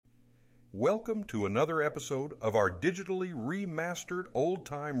Welcome to another episode of our digitally remastered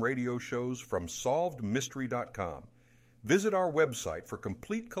old-time radio shows from SolvedMystery.com. Visit our website for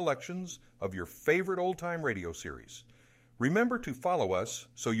complete collections of your favorite old-time radio series. Remember to follow us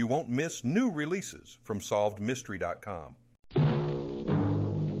so you won't miss new releases from SolvedMystery.com.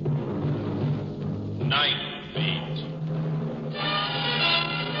 Night Beat.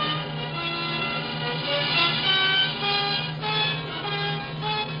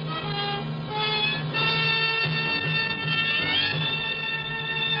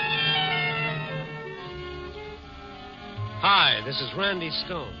 Hi, this is Randy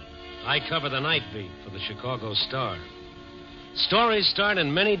Stone. I cover the Night Beat for the Chicago Star. Stories start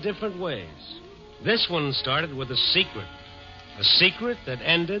in many different ways. This one started with a secret that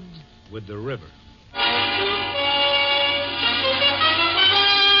ended with the river.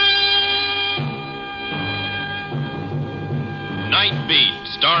 Night Beat,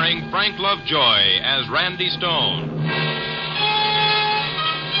 starring Frank Lovejoy as Randy Stone.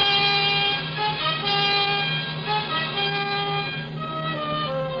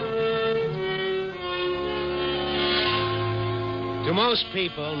 To most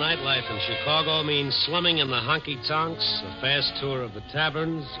people, nightlife in Chicago means slumming in the honky-tonks, a fast tour of the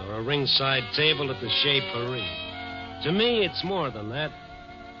taverns, or a ringside table at the Chez Paris. To me, it's more than that.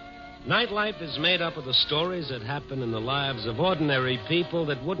 Nightlife is made up of the stories that happen in the lives of ordinary people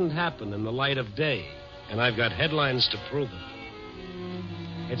that wouldn't happen in the light of day, and I've got headlines to prove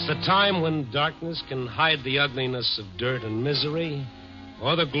it. It's the time when darkness can hide the ugliness of dirt and misery,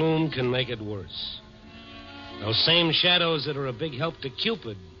 or the gloom can make it worse. Those same shadows that are a big help to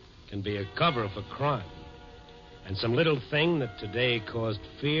Cupid can be a cover for crime. And some little thing that today caused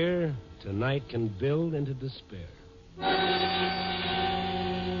fear, tonight can build into despair.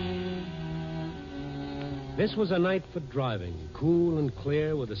 This was a night for driving, cool and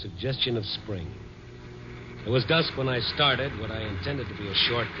clear with a suggestion of spring. It was dusk when I started what I intended to be a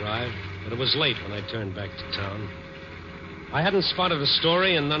short drive, but it was late when I turned back to town. I hadn't spotted a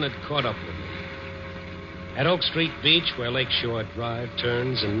story, and none had caught up with me. At Oak Street Beach, where Lakeshore Drive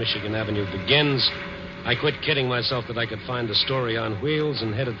turns and Michigan Avenue begins, I quit kidding myself that I could find a story on wheels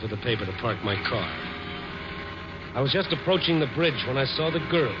and headed for the paper to park my car. I was just approaching the bridge when I saw the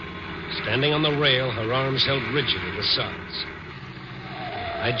girl, standing on the rail, her arms held rigid at the sides.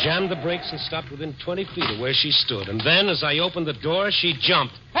 I jammed the brakes and stopped within 20 feet of where she stood, and then, as I opened the door, she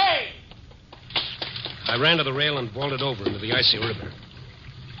jumped. Hey! I ran to the rail and vaulted over into the icy river.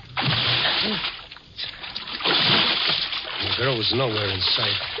 The girl was nowhere in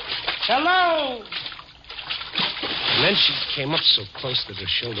sight. Hello! And then she came up so close that her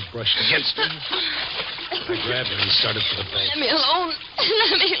shoulder brushed against me. I grabbed her and started for the bank. Let me alone.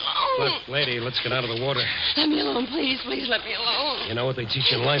 Let me alone. Look, lady, let's get out of the water. Let me alone, please. Please let me alone. You know what they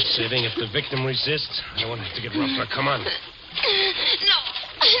teach in life-saving? If the victim resists, I don't want it to get rougher. Come on. No.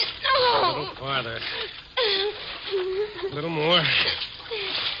 A little farther. A little more.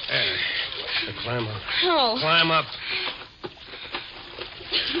 There. Now climb up. Oh. Climb up.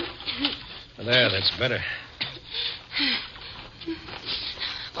 There, that's better.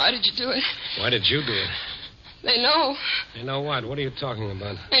 Why did you do it? Why did you do it? They know. They know what? What are you talking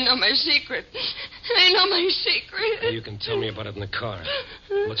about? They know my secret. They know my secret. Well, you can tell me about it in the car.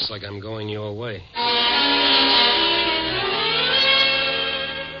 Looks like I'm going your way.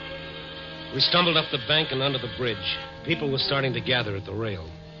 We stumbled up the bank and under the bridge. People were starting to gather at the rail.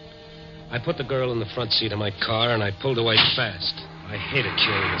 I put the girl in the front seat of my car, and I pulled away fast. I hate a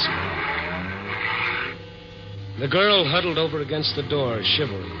curious man. The girl huddled over against the door,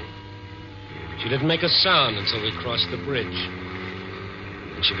 shivering. She didn't make a sound until we crossed the bridge.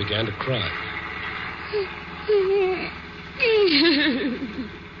 And she began to cry.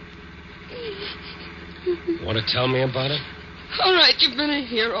 Want to tell me about it? All right, you've been a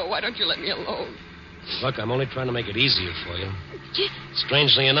hero. Why don't you let me alone? Look, I'm only trying to make it easier for you.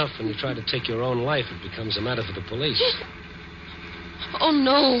 Strangely enough, when you try to take your own life, it becomes a matter for the police. Oh,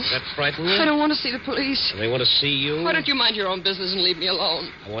 no. Does that frighten you? I don't want to see the police. They want to see you? Why don't you mind your own business and leave me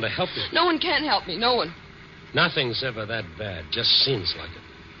alone? I want to help you. No one can help me. No one. Nothing's ever that bad. Just seems like it.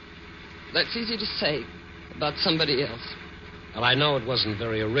 That's easy to say about somebody else. Well, I know it wasn't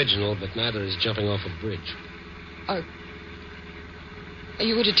very original, but neither is jumping off a bridge. Are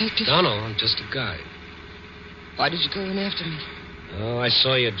you a detective? No, I'm just a guy. Why did you go in after me? Oh, I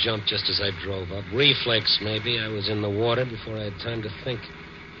saw you jump just as I drove up. Reflex, maybe. I was in the water before I had time to think.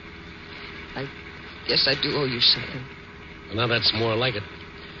 I guess I do owe you something. Well, now that's more like it.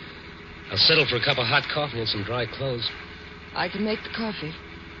 I'll settle for a cup of hot coffee and some dry clothes. I can make the coffee.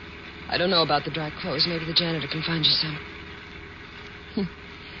 I don't know about the dry clothes. Maybe the janitor can find you some.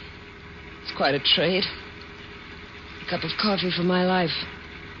 quite a trade. A cup of coffee for my life.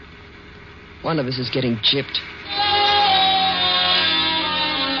 One of us is getting gypped.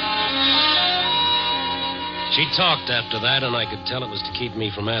 She talked after that, and I could tell it was to keep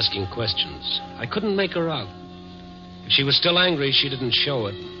me from asking questions. I couldn't make her out. If she was still angry, she didn't show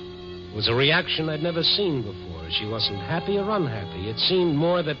it. It was a reaction I'd never seen before. She wasn't happy or unhappy. It seemed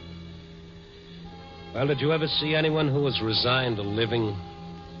more that... Well, did you ever see anyone who was resigned to living?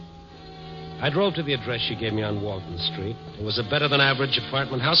 I drove to the address she gave me on Walton Street. It was a better-than-average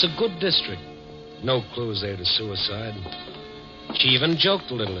apartment house, a good district. No clues there to suicide. She even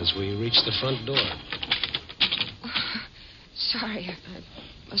joked a little as we reached the front door. Sorry, I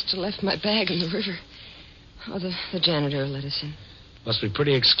must have left my bag in the river. Oh, the janitor let us in. Must be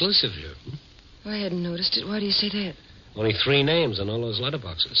pretty exclusive here. I hadn't noticed it. Why do you say that? Only 3 names on all those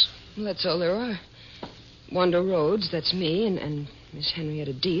letterboxes. Well, that's all there are. Wanda Rhodes, that's me, and Miss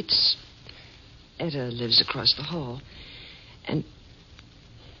Henrietta Dietz. Etta lives across the hall. And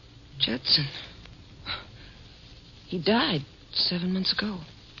Judson. He died 7 months ago.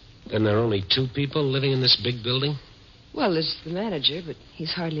 Then there are only 2 people living in this big building? Well, there's the manager, but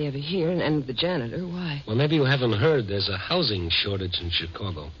he's hardly ever here, and the janitor. Why? Well, maybe you haven't heard there's a housing shortage in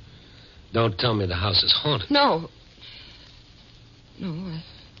Chicago. Don't tell me the house is haunted. No. No, I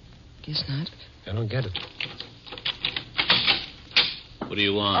guess not. I don't get it. What do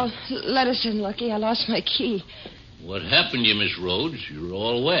you want? Oh, let us in, Lucky. I lost my key. What happened to you, Miss Rhodes? You're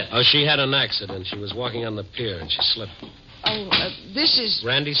all wet. Oh, she had an accident. She was walking on the pier, and she slipped. Oh, this is...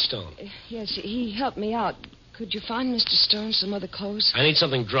 Randy Stone. Yes, he helped me out. Could you find Mr. Stone some other clothes? I need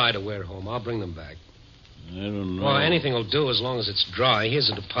something dry to wear home. I'll bring them back. I don't know. Well, anything will do as long as it's dry. Here's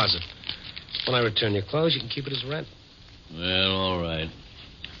a deposit. When I return your clothes, you can keep it as rent. Well, all right.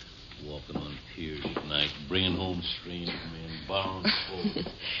 Walking on piers at night, bringing home strange men, borrowing clothes.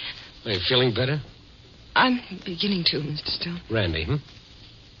 Are you feeling better? I'm beginning to, Mr. Stone. Randy,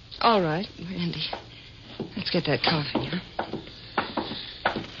 All right, Randy. Let's get that coffee, huh?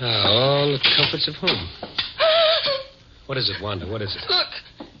 All the comforts of home. What is it, Wanda? What is it? Look.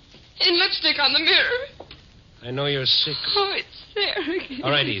 In lipstick on the mirror. I know your secret. Oh, it's there again.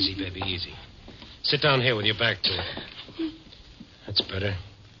 All right, easy, baby, easy. Sit down here with your back to it. That's better.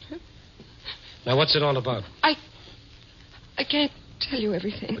 Now, what's it all about? I can't tell you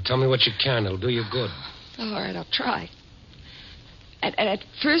everything. But tell me what you can. It'll do you good. All right, I'll try. At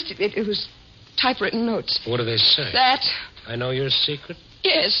first, it was typewritten notes. What do they say? That. I know your secret?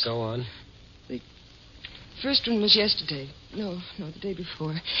 Yes. Go on. The first one was yesterday. No, the day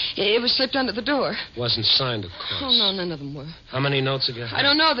before. It was slipped under the door. Wasn't signed, of course. Oh, no, none of them were. How many notes have you had? I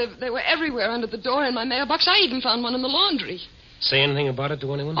don't know. They were everywhere under the door in my mailbox. I even found one in the laundry. Say anything about it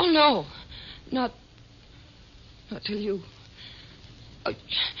to anyone? Oh, no. Not till you. Oh,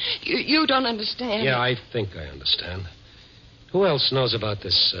 you don't understand. Yeah, I think I understand. Who else knows about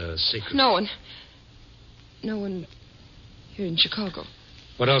this secret? No one. No one here in Chicago.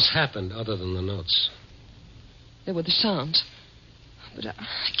 What else happened other than the notes? There were the sounds. But I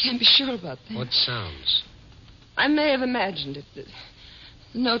can't be sure about that. What sounds? I may have imagined it. The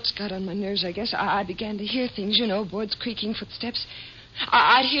notes got on my nerves, I guess. I began to hear things, boards creaking, footsteps.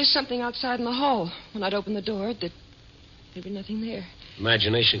 I'd hear something outside in the hall. When I'd open the door, there'd be nothing there.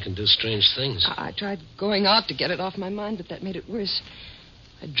 Imagination can do strange things. I tried going out to get it off my mind, but that made it worse.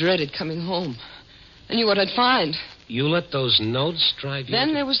 I dreaded coming home. I knew what I'd find. You let those notes drive you?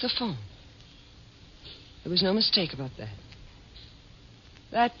 Then there was the phone. There was no mistake about that.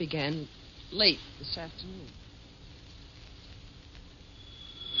 That began late this afternoon.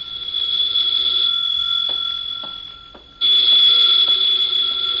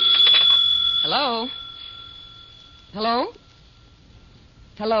 Hello? Hello?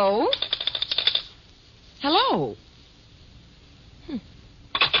 Hello? Hello?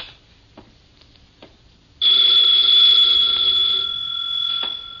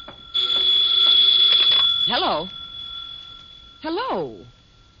 Hello? Hello?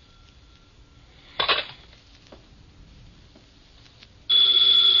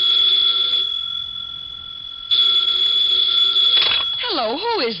 Hello,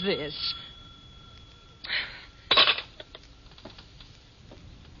 who is this?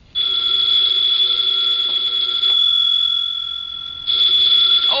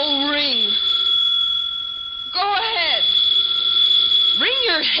 Oh, ring. Go ahead. Ring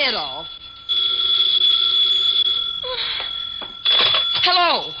your head off.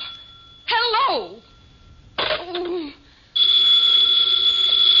 Hello. Hello. Oh.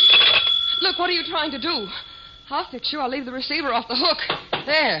 Look, what are you trying to do? I'll fix you. I'll leave the receiver off the hook.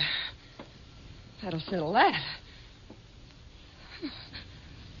 There. That'll settle that.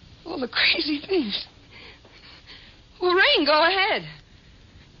 Oh, the crazy things. Well, ring. Go ahead.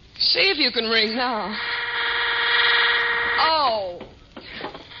 See if you can ring now. Oh.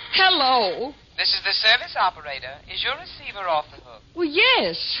 Hello. This is the service operator. Is your receiver off the hook? Well,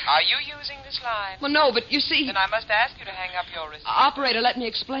 yes. Are you using this line? Well, no, but you see... Then I must ask you to hang up your receiver. Operator, let me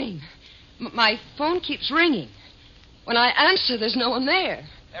explain. My phone keeps ringing. When I answer, there's no one there.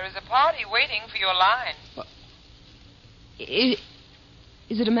 There is a party waiting for your line. Is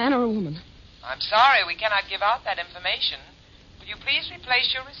it a man or a woman? I'm sorry, we cannot give out that information. Will you please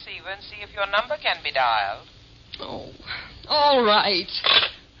replace your receiver and see if your number can be dialed? Oh, all right.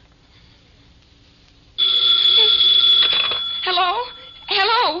 Hello?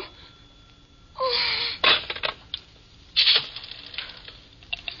 Hello? Oh.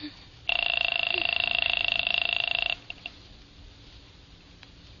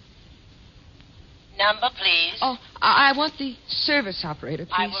 Number, please. Oh, I want the service operator,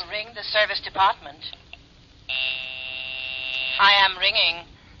 please. I will ring the service department. I am ringing.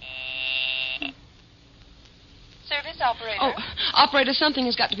 Service operator. Oh, operator, something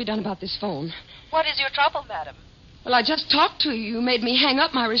has got to be done about this phone. What is your trouble, madam? Well, I just talked to you. You made me hang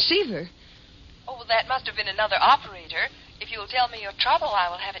up my receiver. Oh, well, that must have been another operator. If you'll tell me your trouble, I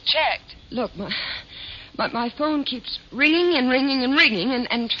will have it checked. Look, my phone keeps ringing and ringing and ringing,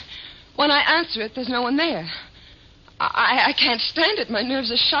 and when I answer it, there's no one there. I can't stand it. My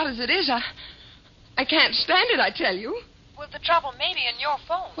nerves are shot as it is. I can't stand it, I tell you. Well, the trouble may be in your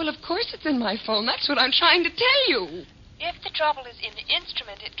phone. Well, of course it's in my phone. That's what I'm trying to tell you. If the trouble is in the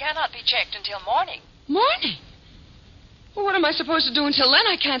instrument, it cannot be checked until morning. Morning? Well, what am I supposed to do until then?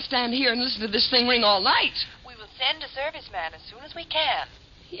 I can't stand here and listen to this thing ring all night. We will send a serviceman as soon as we can.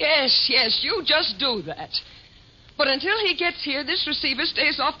 Yes, you just do that. But until he gets here, this receiver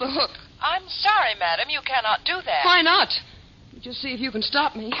stays off the hook. I'm sorry, madam, you cannot do that. Why not? Just see if you can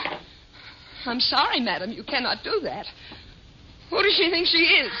stop me. I'm sorry, madam, you cannot do that. Who does she think she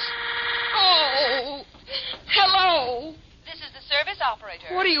is? Oh, hello. This is the service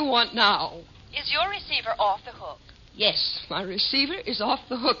operator. What do you want now? Is your receiver off the hook? Yes, my receiver is off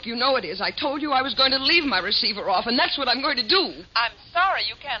the hook. You know it is. I told you I was going to leave my receiver off, and that's what I'm going to do. I'm sorry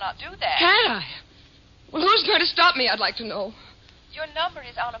you cannot do that. Can't I? Well, who's going to stop me, I'd like to know. Your number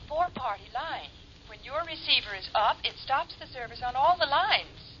is on a 4-party line. When your receiver is up, it stops the service on all the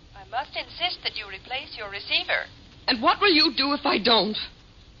lines. I must insist that you replace your receiver. And what will you do if I don't?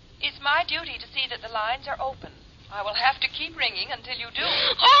 It's my duty to see that the lines are open. I will have to keep ringing until you do.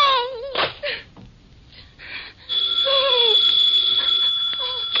 Oh!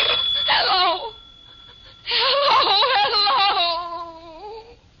 Hello? Hello?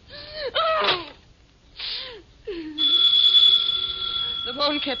 The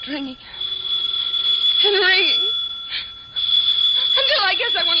phone kept ringing and ringing until I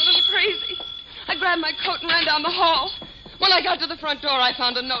guess I went a little crazy. I grabbed my coat and ran down the hall. When I got to the front door, I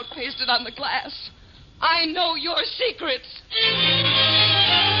found a note pasted on the glass. I know your secrets.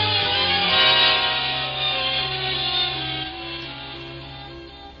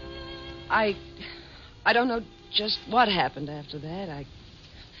 I don't know just what happened after that. I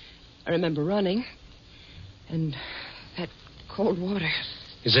remember running and that cold water.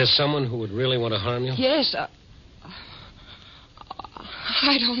 Is there someone who would really want to harm you? Yes.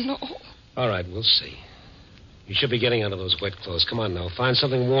 I don't know. All right, we'll see. You should be getting out of those wet clothes. Come on now. Find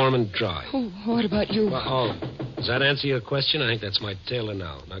something warm and dry. Oh, what about you? Well, does that answer your question? I think that's my tailor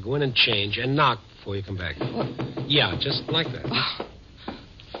now. Now go in and change and knock before you come back. What? Yeah, just like that. Oh,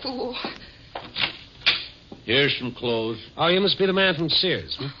 fool. Here's some clothes. Oh, you must be the man from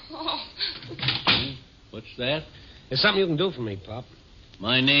Sears. Oh. What's that? There's something you can do for me, Pop.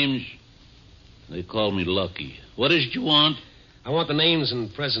 My name's... They call me Lucky. What is it you want? I want the names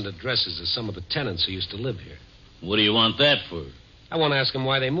and present addresses of some of the tenants who used to live here. What do you want that for? I want to ask them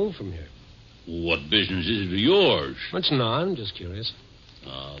why they moved from here. What business is it of yours? It's not. I'm just curious.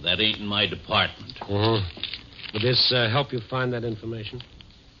 Oh, that ain't in my department. Uh-huh. Would this help you find that information?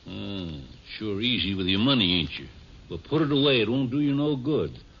 Sure easy with your money, ain't you? But put it away. It won't do you no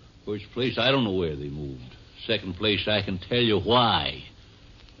good. First place, I don't know where they moved. Second place, I can tell you why.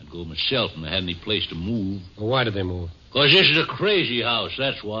 I'd go myself and I had any place to move. Well, why did they move? Because this is a crazy house,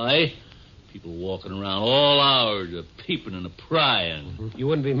 that's why. People walking around all hours, peeping and prying. Mm-hmm. You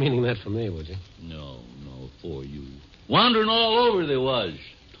wouldn't be meaning that for me, would you? No, for you. Wandering all over they was.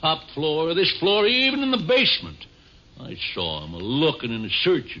 Top floor, this floor, even in the basement. I saw 'em a-looking and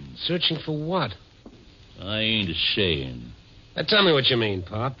a-searching. Searching for what? I ain't a-saying. Tell me what you mean,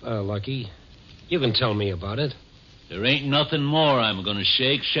 Pop. Lucky. You can tell me about it. There ain't nothing more I'm going to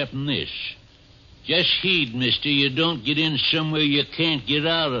say except this. Just heed, mister, you don't get in somewhere you can't get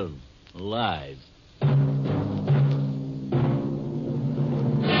out of. alive.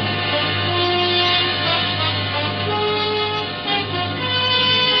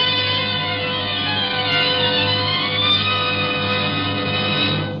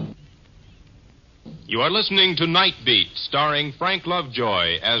 You are listening to Night Beat, starring Frank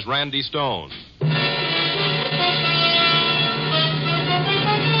Lovejoy as Randy Stone.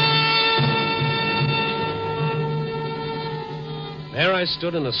 There I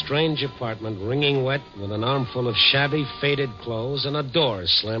stood in a strange apartment, wringing wet, with an armful of shabby, faded clothes, and a door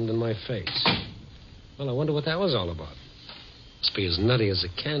slammed in my face. Well, I wonder what that was all about. Must be as nutty as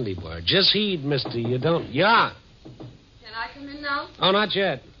a candy bar. Just heed, mister, you don't... Yeah. Can I come in now? Oh, not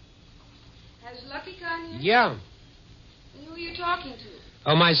yet. Has Lucky gone yet? Yeah. And who are you talking to?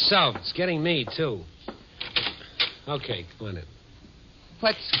 Oh, myself. It's getting me, too. Okay, come on in.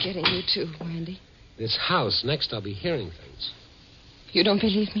 What's getting you too, Randy? This house. Next, I'll be hearing things. You don't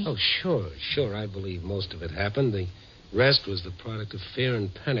believe me? Oh, sure. I believe most of it happened. The rest was the product of fear and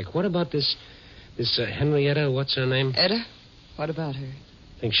panic. What about this Henrietta, what's her name? Etta? What about her?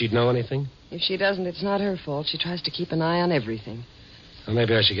 Think she'd know anything? If she doesn't, it's not her fault. She tries to keep an eye on everything. Well,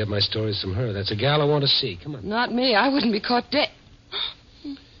 maybe I should get my stories from her. That's a gal I want to see. Come on. Not me. I wouldn't be caught dead.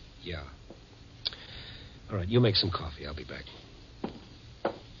 Yeah. All right, you make some coffee. I'll be back.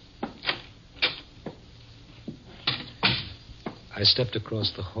 I stepped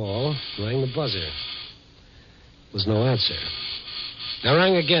across the hall, rang the buzzer. There was no answer. I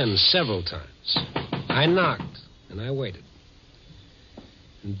rang again several times. I knocked, and I waited.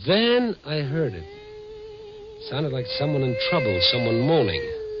 And then I heard it. It sounded like someone in trouble, someone moaning.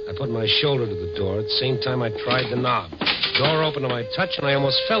 I put my shoulder to the door. At the same time, I tried the knob. The door opened to my touch, and I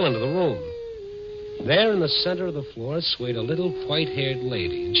almost fell into the room. There in the center of the floor swayed a little white-haired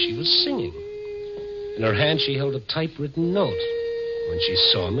lady, and she was singing. In her hand, she held a typewritten note. When she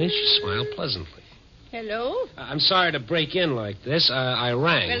saw me, she smiled pleasantly. Hello? I'm sorry to break in like this. I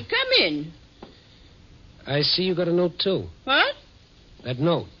rang. Well, come in. I see you got a note, too. What? That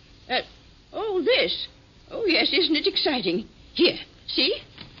note. This. Oh, yes, isn't it exciting? Here, see?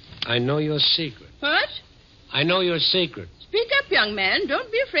 I know your secret. What? I know your secret. Speak up, young man.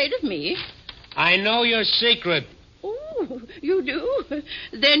 Don't be afraid of me. I know your secret. Oh, you do?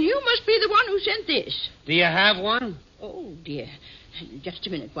 Then you must be the one who sent this. Do you have one? Oh, dear. Just a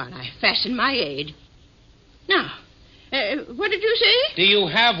minute while I fasten my aid. Now, what did you say? Do you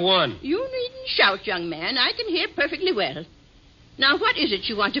have one? You needn't shout, young man. I can hear perfectly well. Now, what is it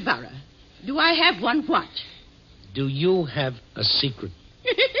you want to borrow? Do I have one what? Do you have a secret?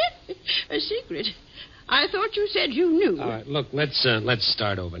 A secret? I thought you said you knew. All right, look, let's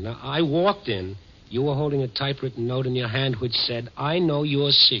start over. Now, I walked in. You were holding a typewritten note in your hand which said, I know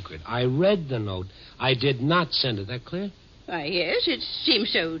your secret. I read the note. I did not send it. That clear? Why, yes, it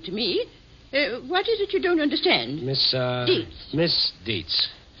seems so to me. What is it you don't understand? Miss, Dietz. Miss Dietz,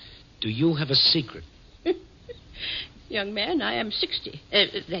 do you have a secret? Young man, I am 60.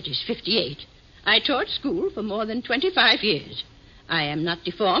 That is 58. I taught school for more than 25 years. I am not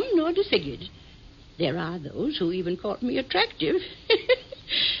deformed nor disfigured. There are those who even call me attractive.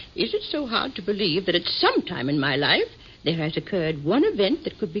 Is it so hard to believe that at some time in my life there has occurred one event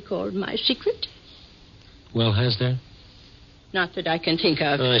that could be called my secret? Well, has there? Not that I can think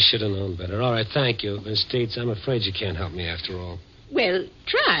of. I should have known better. All right, thank you, Miss Dietz. I'm afraid you can't help me after all. Well,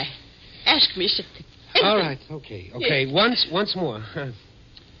 try. Ask me something. All right, okay. Yes. Once more.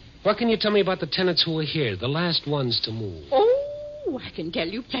 What can you tell me about the tenants who were here, the last ones to move? Oh, I can tell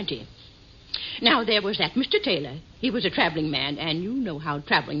you plenty. Now, there was that Mr. Taylor. He was a traveling man, and you know how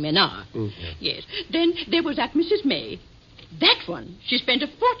traveling men are. Yeah. Yes. Then there was that Mrs. May. That one, she spent a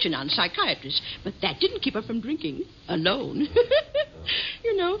fortune on psychiatrists, but that didn't keep her from drinking alone.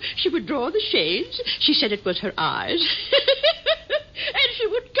 You know, she would draw the shades. She said it was her eyes. And she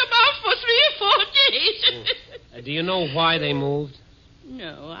would come out for 3 or 4 days. Do you know why they moved?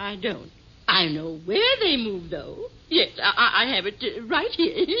 No, I don't. I know where they moved, though. Yes, I have it right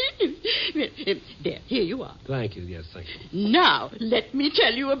here. There, here you are. Thank you. Yes, thank you. Now, let me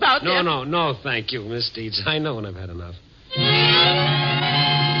tell you about them. No, thank you, Miss Dietz. I know when I've had enough.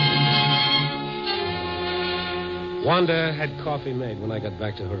 Wanda had coffee made when I got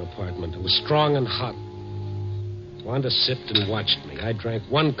back to her apartment. It was strong and hot. Wanda sipped and watched me. I drank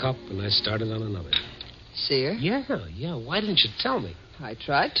 1 cup, and I started on another. See her? Yeah. Why didn't you tell me? I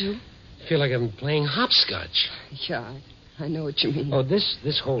tried to. I feel like I'm playing hopscotch. Yeah, I know what you mean. Oh,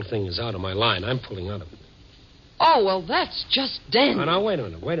 this whole thing is out of my line. I'm pulling out of it. Oh, well, that's just den. Oh, now, wait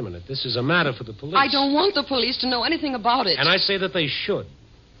a minute. This is a matter for the police. I don't want the police to know anything about it. And I say that they should.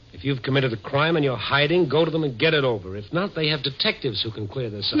 If you've committed a crime and you're hiding, go to them and get it over. If not, they have detectives who can clear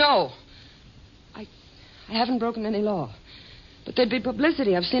this up. No. I haven't broken any law. But there'd be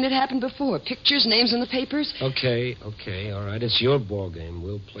publicity. I've seen it happen before. Pictures, names in the papers. Okay, all right. It's your ball game.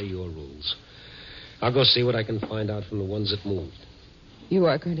 We'll play your rules. I'll go see what I can find out from the ones that moved. You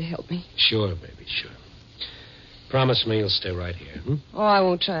are going to help me? Sure, baby, sure. Promise me you'll stay right here, hmm? Oh, I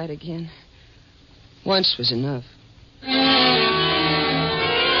won't try it again. Once was enough.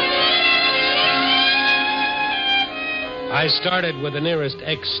 I started with the nearest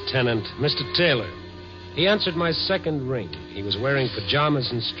ex-tenant, Mr. Taylor. He answered my second ring. He was wearing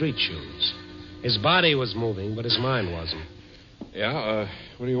pajamas and street shoes. His body was moving, but his mind wasn't. Yeah,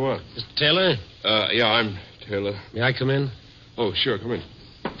 what do you want? Mr. Taylor? Yeah, I'm Taylor. May I come in? Oh, sure, come in.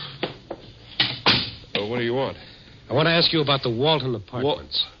 Oh, what do you want? I want to ask you about the Walton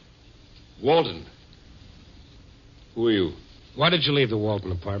Apartments. Walton? Who are you? Why did you leave the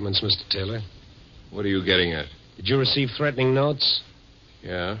Walton Apartments, Mr. Taylor? What are you getting at? Did you receive threatening notes?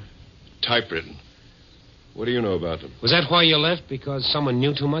 Yeah, typewritten. What do you know about them? Was that why you left? Because someone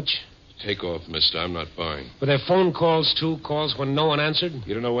knew too much? Take off, mister. I'm not buying. Were there phone calls, too? Calls when no one answered?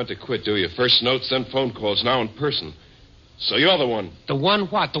 You don't know when to quit, do you? First notes, then phone calls, now in person. So you're the one. The one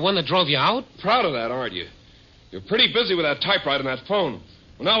what? The one that drove you out? Proud of that, aren't you? You're pretty busy with that typewriter and that phone.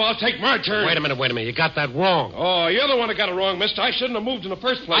 Well, now I'll take my turn. Wait a minute. You got that wrong. Oh, you're the one that got it wrong, mister. I shouldn't have moved in the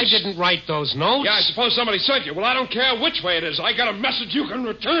first place. I didn't write those notes. Yeah, I suppose somebody sent you. Well, I don't care which way it is. I got a message you can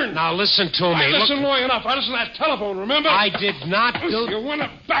return. Now, listen to me. I listened long enough. I listened to that telephone, remember? I did not do... You want to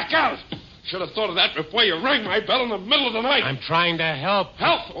back out. Should have thought of that before you rang my bell in the middle of the night. I'm trying to help.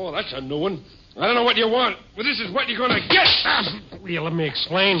 Help? Oh, that's a new one. I don't know what you want, but this is what you're going to get. Will you let me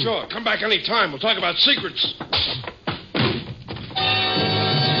explain? Sure. Come back any time. We'll talk about secrets.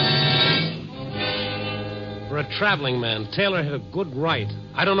 For a traveling man, Taylor had a good right.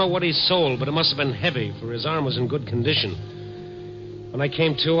 I don't know what he sold, but it must have been heavy, for his arm was in good condition. When I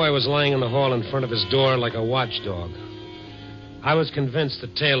came to, I was lying in the hall in front of his door like a watchdog. I was convinced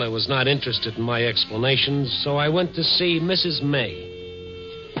that Taylor was not interested in my explanations, so I went to see Mrs. May.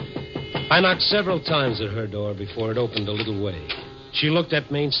 I knocked several times at her door before it opened a little way. She looked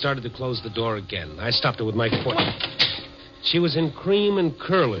at me and started to close the door again. I stopped her with my foot. She was in cream and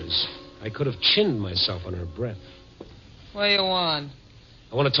curlers. I could have chinned myself on her breath. What do you want?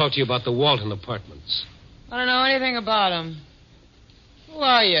 I want to talk to you about the Walton Apartments. I don't know anything about them. Who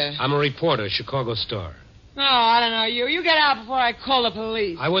are you? I'm a reporter, Chicago Star. No, I don't know you. You get out before I call the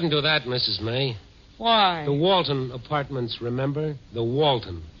police. I wouldn't do that, Mrs. May. Why? The Walton Apartments, remember? The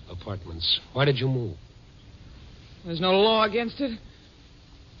Walton Apartments. Why did you move? There's no law against it.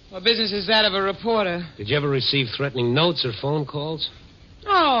 What business is that of a reporter? Did you ever receive threatening notes or phone calls?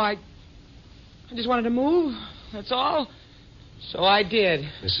 No, I just wanted to move. That's all. So I did.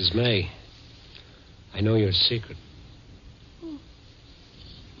 Mrs. May, I know your secret. Oh,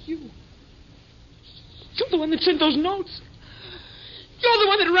 you're the one that sent those notes. You're the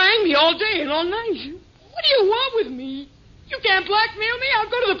one that rang me all day and all night. What do you want with me? You can't blackmail me. I'll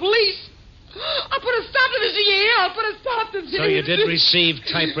go to the police. I'll put a stop to this here. I'll put a stop to this. So you did receive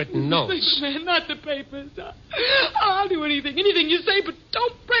typewritten notes? Man, not the papers. I'll do anything you say, but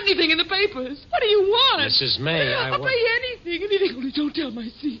don't print anything in the papers. What do you want? Mrs. May, I'll pay anything, only don't tell my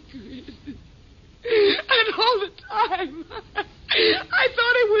secret. And all the time, I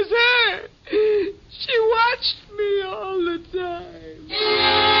thought it was her. She watched me all the time.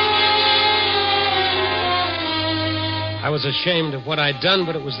 I was ashamed of what I'd done,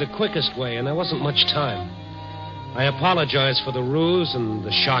 but it was the quickest way, and there wasn't much time. I apologized for the ruse and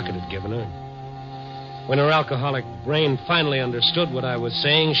the shock it had given her. When her alcoholic brain finally understood what I was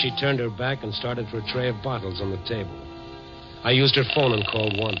saying, she turned her back and started for a tray of bottles on the table. I used her phone and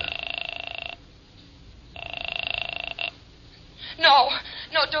called Wanda. No,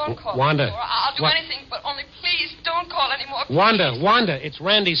 don't call Wanda. anymore. I'll do anything, but only please don't call anymore. Please. Wanda, it's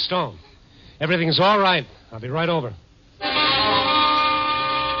Randy Stone. Everything's all right. I'll be right over.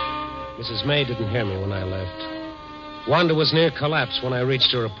 Mrs. May didn't hear me when I left. Wanda was near collapse when I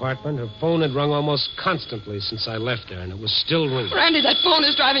reached her apartment. Her phone had rung almost constantly since I left there, and it was still ringing. Randy, that phone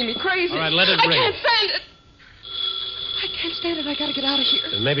is driving me crazy. All right, let it ring. I can't stand it. I gotta get out of here.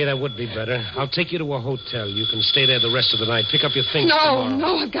 Then maybe that would be better. I'll take you to a hotel. You can stay there the rest of the night. Pick up your things tomorrow.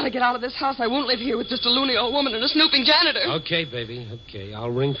 No, I've got to get out of this house. I won't live here with just a loony old woman and a snooping janitor. Okay, baby, okay. I'll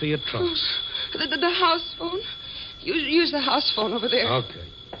ring for your trunks. The house phone. Use the house phone over there. Okay.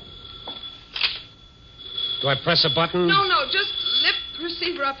 Do I press a button? No, just lift the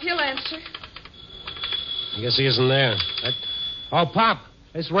receiver up. He'll answer. I guess he isn't there. Oh, Pop,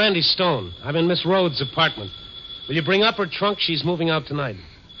 it's Randy Stone. I'm in Miss Rhodes' apartment. Will you bring up her trunk? She's moving out tonight.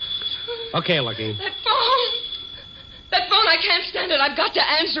 Okay, Lucky. That phone, I can't stand it. I've got to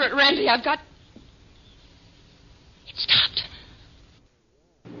answer it, Randy. It stopped.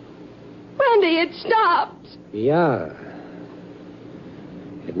 Randy, it stopped. Yeah.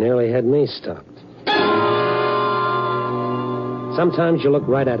 It nearly had me stopped. Sometimes you look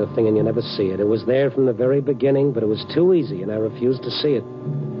right at a thing and you never see it. It was there from the very beginning, but it was too easy, and I refused to see it.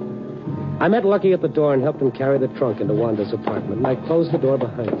 I met Lucky at the door and helped him carry the trunk into Wanda's apartment, and I closed the door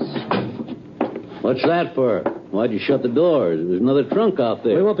behind us. What's that for? Why'd you shut the door? There's another trunk out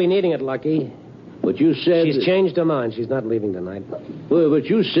there. We won't be needing it, Lucky. But you said... She's changed her mind. She's not leaving tonight. Well, but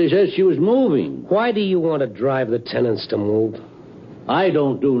you said she was moving. Why do you want to drive the tenants to move? I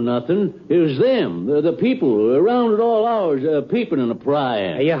don't do nothing. It was them, the people, around at all hours, peeping and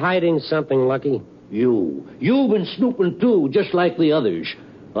prying. Are you hiding something, Lucky? You've been snooping, too, just like the others.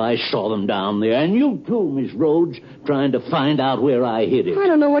 I saw them down there, and you, too, Miss Rhodes, trying to find out where I hid it. I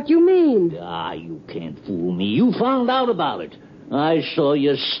don't know what you mean. You can't fool me. You found out about it. I saw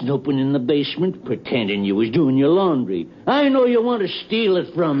you snooping in the basement, pretending you was doing your laundry. I know you want to steal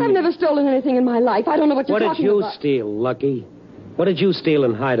it from me. I've never stolen anything in my life. I don't know what you're talking about. What did you steal, Lucky? What did you steal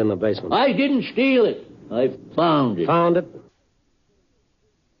and hide in the basement? I didn't steal it. I found it. Found it?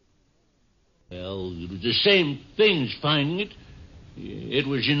 Well, it was the same thing as finding it. It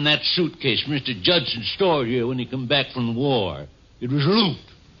was in that suitcase Mr. Judson stored here when he come back from the war. It was loot.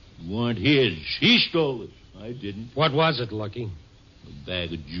 It weren't his. He stole it. I didn't. What was it, Lucky? A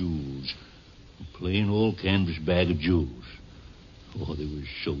bag of jewels. A plain old canvas bag of jewels. Oh, they were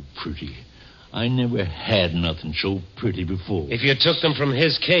so pretty. I never had nothing so pretty before. If you took them from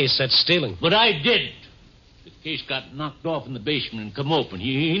his case, that's stealing. But I didn't. The case got knocked off in the basement and come open.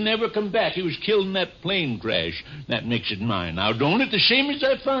 He never come back. He was killed in that plane crash. That makes it mine. Now, don't it? The same as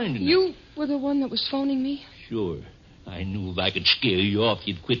I find it. You were the one that was phoning me? Sure. I knew if I could scare you off,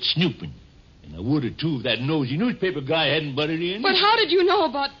 you'd quit snooping. And I would have, too, if that nosy newspaper guy hadn't butted in. But how did you know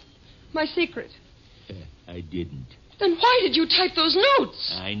about my secret? I didn't. Then why did you type those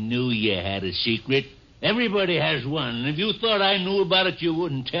notes? I knew you had a secret. Everybody has one. And if you thought I knew about it, you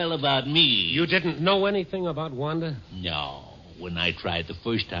wouldn't tell about me. You didn't know anything about Wanda? No. When I tried the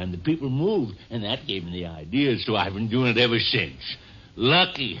first time, the people moved, and that gave me the idea, so I've been doing it ever since.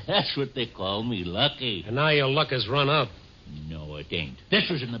 Lucky. That's what they call me, Lucky. And now your luck has run out. No, it ain't. This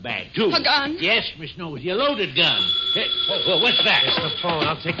was in the bag, too. A gun? Yes, Miss Nosy, a loaded gun. Hey, what's that? It's the phone.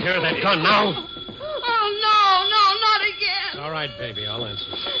 I'll take care of that gun now. Oh, no, not again. All right, baby, I'll answer.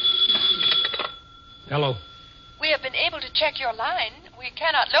 Hello. We have been able to check your line. We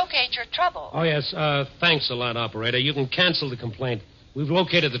cannot locate your trouble. Oh, yes. Thanks a lot, operator. You can cancel the complaint. We've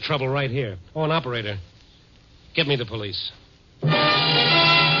located the trouble right here. Oh, and operator, get me the police.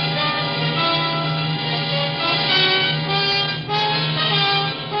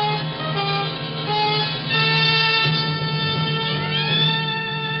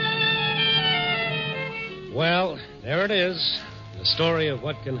 Well, there it is. The story of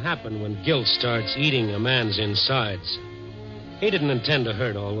what can happen when guilt starts eating a man's insides. He didn't intend to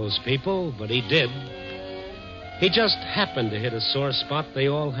hurt all those people, but he did. He just happened to hit a sore spot they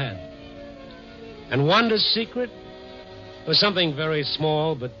all had. And Wanda's secret was something very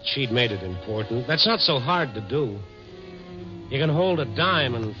small, but she'd made it important. That's not so hard to do. You can hold a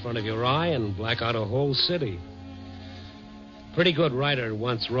dime in front of your eye and black out a whole city. Pretty good writer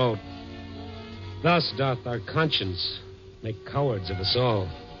once wrote, "Thus doth our conscience make cowards of us all."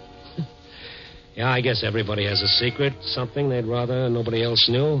 Yeah, I guess everybody has a secret, something they'd rather nobody else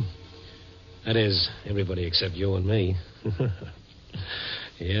knew. That is, everybody except you and me.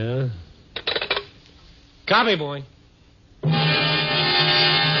 Yeah? Copy, boy.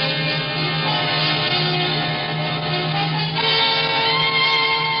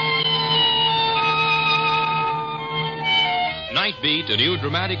 Night Beat, a new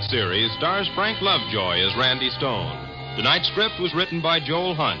dramatic series, stars Frank Lovejoy as Randy Stone. Tonight's script was written by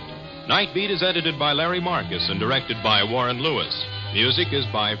Joel Hunt. Night Beat is edited by Larry Marcus and directed by Warren Lewis. Music is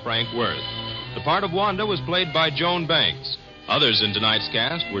by Frank Worth. The part of Wanda was played by Joan Banks. Others in tonight's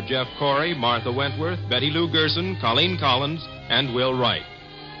cast were Jeff Corey, Martha Wentworth, Betty Lou Gerson, Colleen Collins, and Will Wright.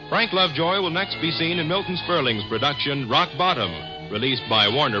 Frank Lovejoy will next be seen in Milton Sperling's production, Rock Bottom, released by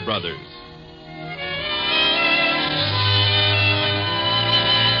Warner Brothers.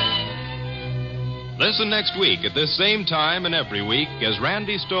 Listen next week at this same time and every week as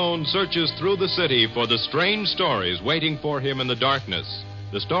Randy Stone searches through the city for the strange stories waiting for him in the darkness.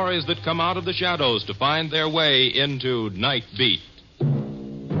 The stories that come out of the shadows to find their way into Night Beat.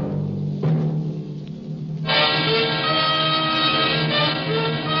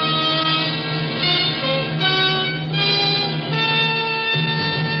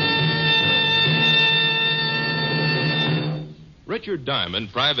 Richard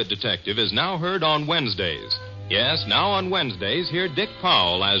Diamond, Private Detective, is now heard on Wednesdays. Yes, now on Wednesdays, hear Dick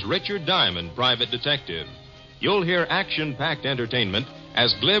Powell as Richard Diamond, Private Detective. You'll hear action-packed entertainment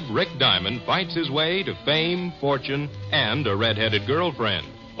as glib Rick Diamond fights his way to fame, fortune, and a red-headed girlfriend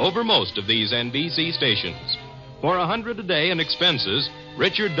over most of these NBC stations. For $100 a day in expenses,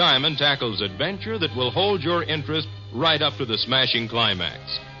 Richard Diamond tackles adventure that will hold your interest right up to the smashing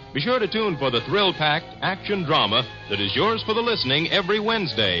climax. Be sure to tune for the thrill-packed action drama that is yours for the listening every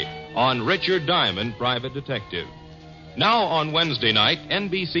Wednesday on Richard Diamond, Private Detective. Now on Wednesday night,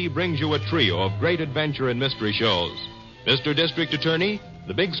 NBC brings you a trio of great adventure and mystery shows. Mr. District Attorney,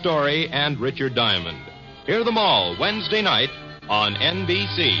 The Big Story, and Richard Diamond. Hear them all Wednesday night on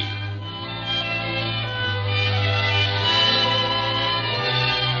NBC.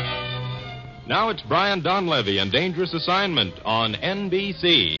 Now it's Brian Donlevy and Dangerous Assignment on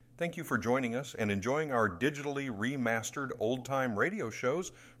NBC. Thank you for joining us and enjoying our digitally remastered old-time radio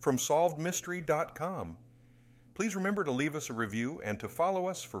shows from SolvedMystery.com. Please remember to leave us a review and to follow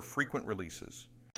us for frequent releases.